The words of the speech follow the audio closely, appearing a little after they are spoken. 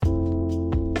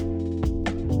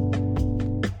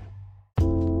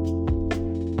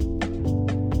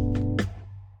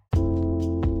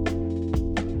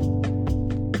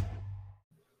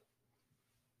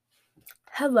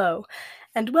Hello,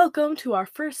 and welcome to our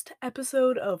first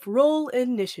episode of Roll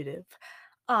Initiative.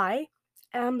 I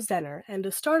am Zenner, and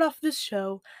to start off this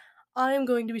show, I am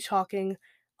going to be talking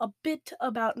a bit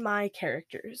about my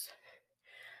characters.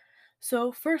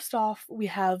 So, first off, we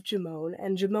have Jamon,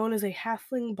 and Jamon is a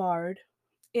halfling bard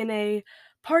in a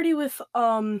party with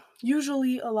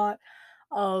usually a lot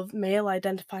of male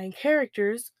identifying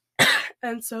characters,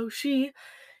 and so she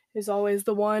is always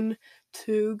the one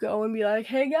to go and be like,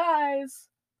 "Hey guys,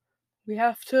 we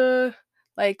have to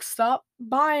stop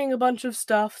buying a bunch of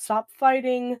stuff, stop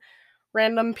fighting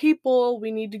random people.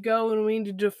 We need to go and we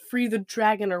need to free the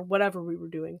dragon," or whatever we were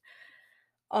doing.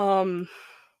 Um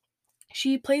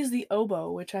she plays the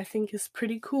oboe, which I think is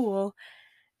pretty cool,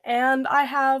 and I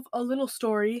have a little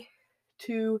story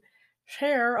to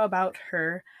share about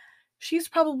her. She's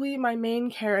probably my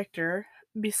main character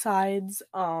besides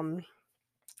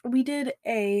we did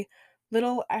a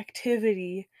little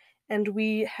activity and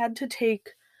we had to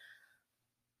take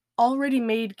already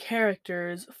made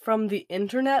characters from the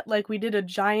internet. Like, we did a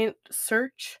giant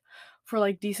search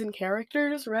for decent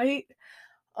characters, right?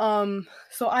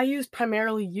 So I used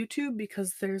primarily YouTube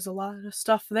because there's a lot of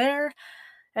stuff there,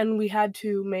 and we had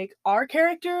to make our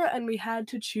character and we had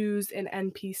to choose an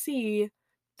NPC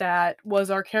that was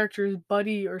our character's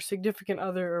buddy or significant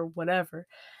other or whatever.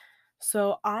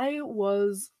 So I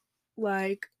was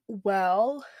like,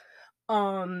 well,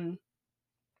 um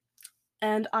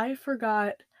and I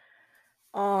forgot.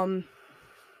 um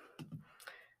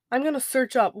I'm gonna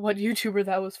search up what YouTuber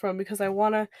that was from because I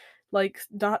wanna,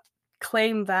 not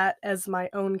claim that as my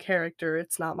own character.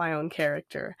 It's not my own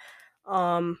character.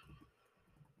 Um,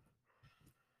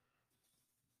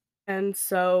 and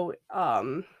so,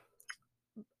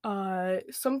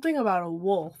 something about a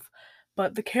wolf,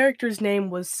 but the character's name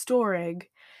was Storig,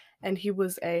 and he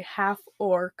was a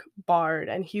half-orc bard,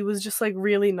 and he was just,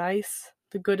 really nice.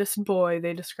 The goodest boy,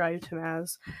 they described him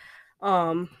as.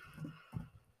 Um,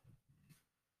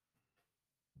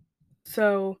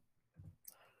 so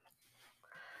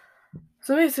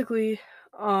so basically,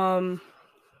 um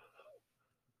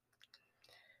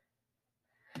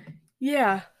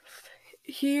yeah,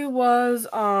 he was,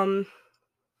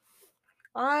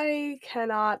 I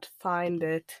cannot find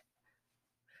it.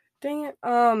 Dang it.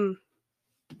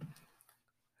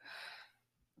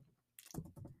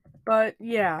 But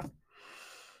yeah,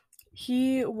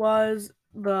 he was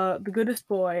the goodest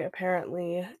boy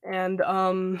apparently, and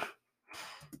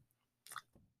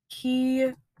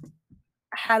he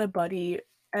had a buddy,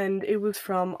 and it was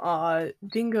from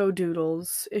Dingo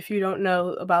Doodles. If you don't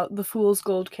know about the Fool's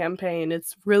Gold campaign,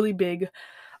 it's really big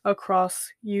across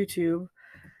YouTube.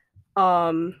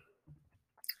 Um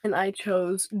and I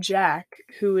chose Jack,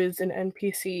 who is an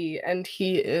NPC, and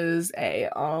he is a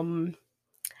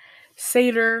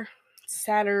satyr,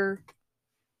 satyr,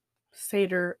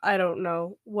 satyr. I don't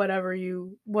know, whatever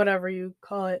you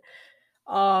call it.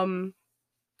 Um.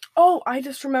 Oh, I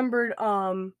just remembered.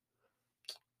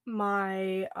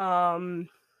 My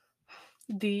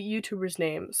the YouTuber's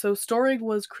name. So Storig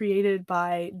was created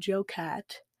by Joe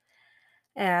Cat,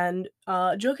 and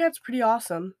Joe Cat's pretty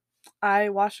awesome. I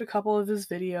watched a couple of his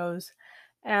videos,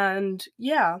 and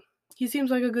yeah, he seems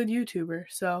like a good YouTuber.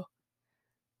 So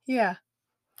yeah.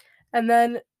 And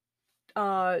then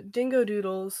Dingo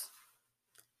Doodles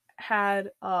had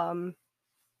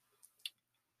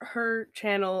her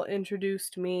channel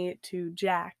introduced me to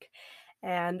Jack.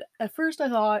 And at first I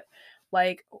thought,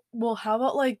 well, how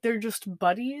about they're just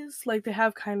buddies? Like they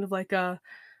have kind of like a,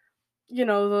 they're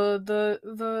the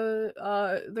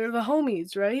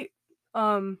homies, right?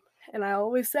 Um and I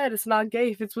always said it's not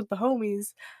gay if it's with the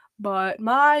homies, but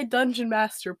my dungeon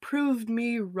master proved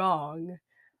me wrong.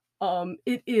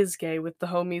 It is gay with the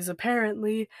homies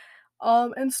apparently.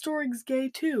 And Storig's gay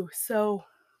too. So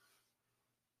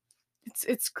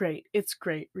it's great. It's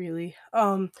great, really.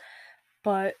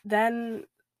 But then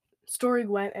Storig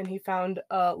went and he found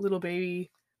a little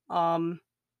baby, um,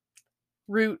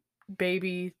 root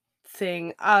baby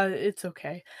thing. It's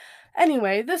okay.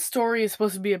 Anyway, this story is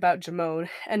supposed to be about Jamon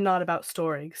and not about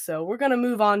Storig, so we're gonna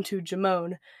move on to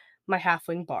Jamon, my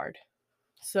halfling bard.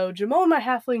 So Jamon, my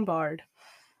halfling bard,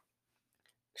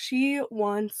 she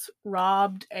once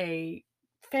robbed a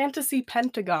fantasy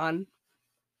pentagon,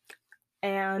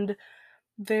 and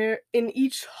there in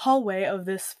each hallway of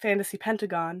this fantasy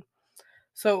pentagon,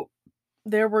 so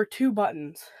there were two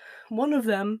buttons. One of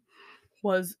them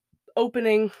was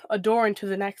opening a door into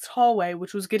the next hallway,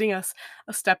 which was getting us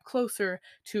a step closer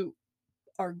to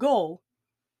our goal.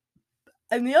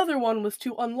 And the other one was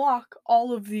to unlock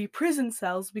all of the prison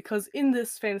cells, because in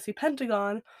this fantasy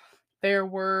pentagon there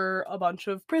were a bunch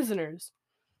of prisoners.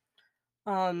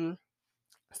 Um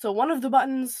So one of the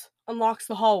buttons unlocks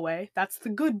the hallway, that's the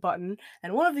good button,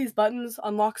 and one of these buttons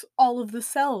unlocks all of the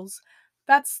cells.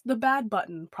 That's the bad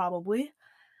button, probably.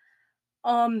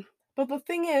 Um, but the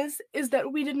thing is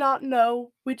that we did not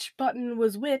know which button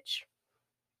was which,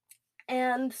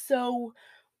 and so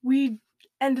we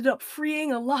ended up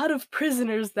freeing a lot of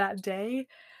prisoners that day.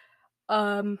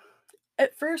 Um,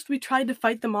 at first we tried to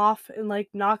fight them off and like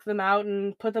knock them out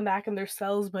and put them back in their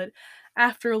cells, but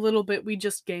after a little bit we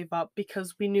just gave up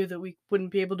because we knew that we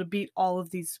wouldn't be able to beat all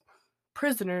of these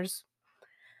prisoners.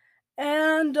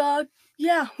 And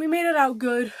yeah, we made it out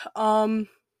good.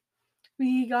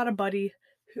 We got a buddy,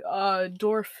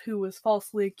 Dorf, who was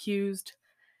falsely accused,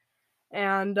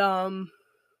 and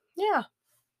yeah,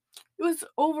 it was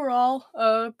overall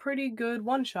a pretty good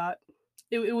one shot.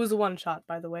 It was a one shot,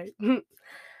 by the way.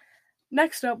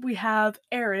 Next up, we have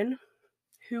Aaron,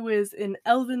 who is an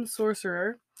elven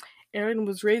sorcerer. Aaron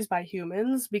was raised by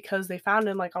humans because they found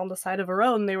him like on the side of a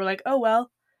road and they were like, oh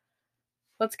well,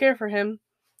 let's care for him.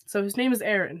 So his name is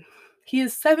Aaron. He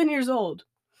is 7 years old.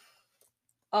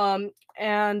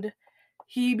 And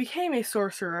he became a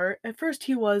sorcerer. At first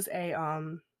he was a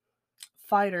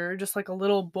fighter, just like a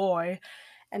little boy,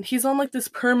 and he's on like this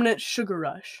permanent sugar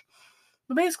rush.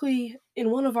 But basically,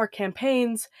 in one of our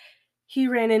campaigns, he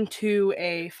ran into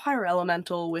a fire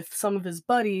elemental with some of his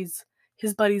buddies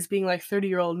being like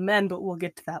 30-year-old men, but we'll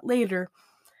get to that later.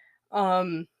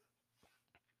 Um,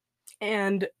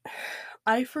 and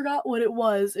I forgot what it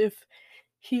was, if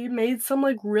he made some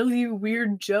like really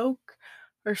weird joke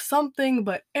or something,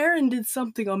 but Aaron did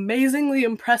something amazingly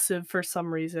impressive for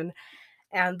some reason,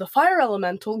 and the fire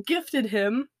elemental gifted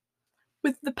him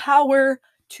with the power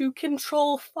to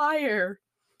control fire.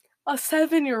 A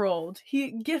 7-year-old.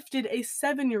 He gifted a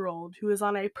 7-year-old who is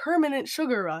on a permanent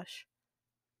sugar rush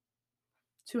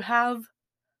to have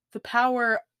the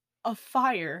power of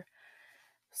fire.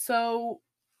 So,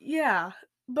 yeah.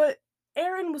 But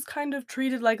Aaron was kind of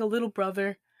treated like a little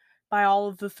brother by all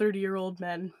of the 30-year-old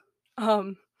men.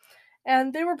 Um,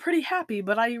 and they were pretty happy,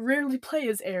 but I rarely play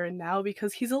as Aaron now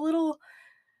because he's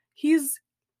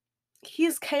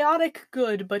he's chaotic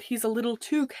good, but he's a little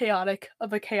too chaotic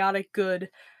of a chaotic good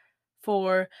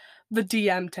for the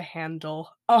DM to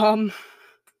handle. And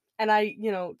I,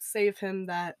 save him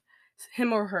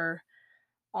or her,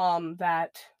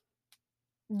 that,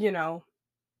 you know,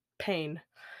 pain.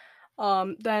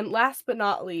 Then last but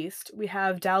not least, we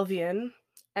have Dalvian,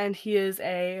 and he is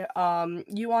a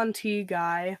UNT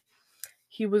guy.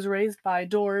 He was raised by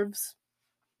dwarves,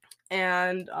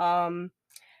 and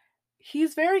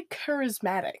he's very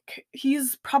charismatic.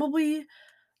 He's probably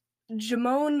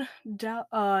Jamon,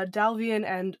 Dalvian,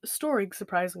 and Storig,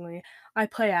 surprisingly, I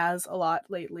play as a lot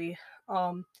lately.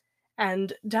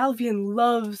 And Dalvian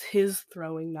loves his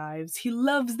throwing knives. He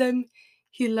loves them.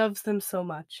 He loves them so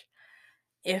much.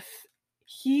 If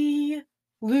he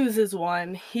loses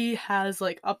one, he has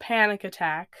like a panic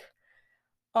attack.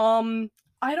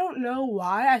 I don't know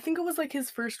why. I think it was like his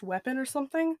first weapon or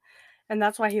something, and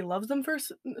that's why he loves them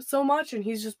so much. And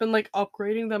he's just been like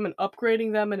upgrading them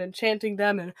and enchanting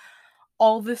them and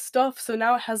all this stuff. So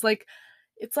now it has like,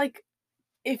 it's like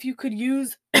if you could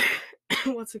use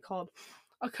what's it called?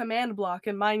 A command block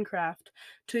in Minecraft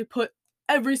to put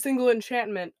every single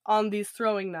enchantment on these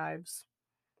throwing knives.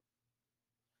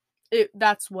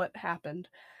 That's what happened.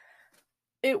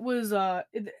 It was so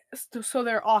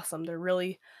they're awesome. They're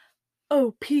really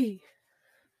OP,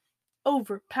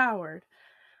 overpowered.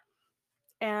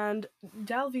 And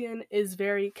Dalvian is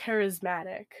very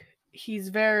charismatic. He's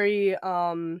very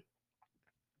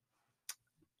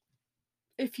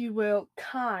if you will,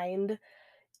 kind,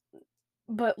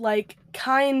 but like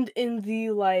kind in the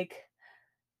like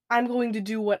I'm going to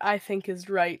do what I think is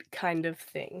right kind of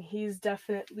thing.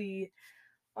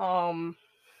 Um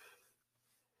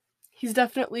he's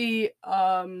definitely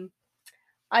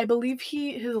I believe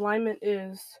his alignment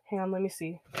is, hang on, let me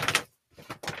see.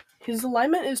 His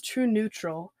alignment is true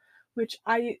neutral, which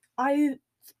I'm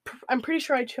pretty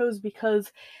sure I chose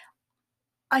because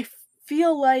I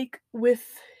feel like with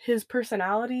his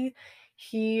personality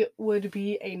he would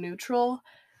be a neutral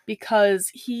because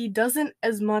he doesn't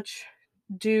as much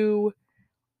do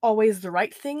always the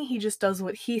right thing. He just does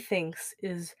what he thinks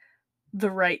is the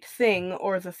right thing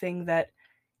or the thing that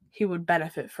he would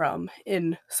benefit from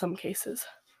in some cases.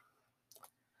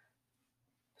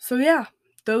 So yeah,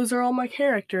 those are all my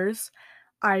characters.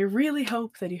 I really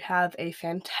hope that you have a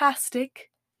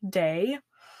fantastic day.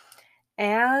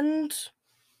 And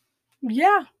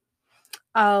yeah,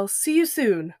 I'll see you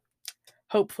soon,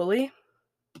 hopefully.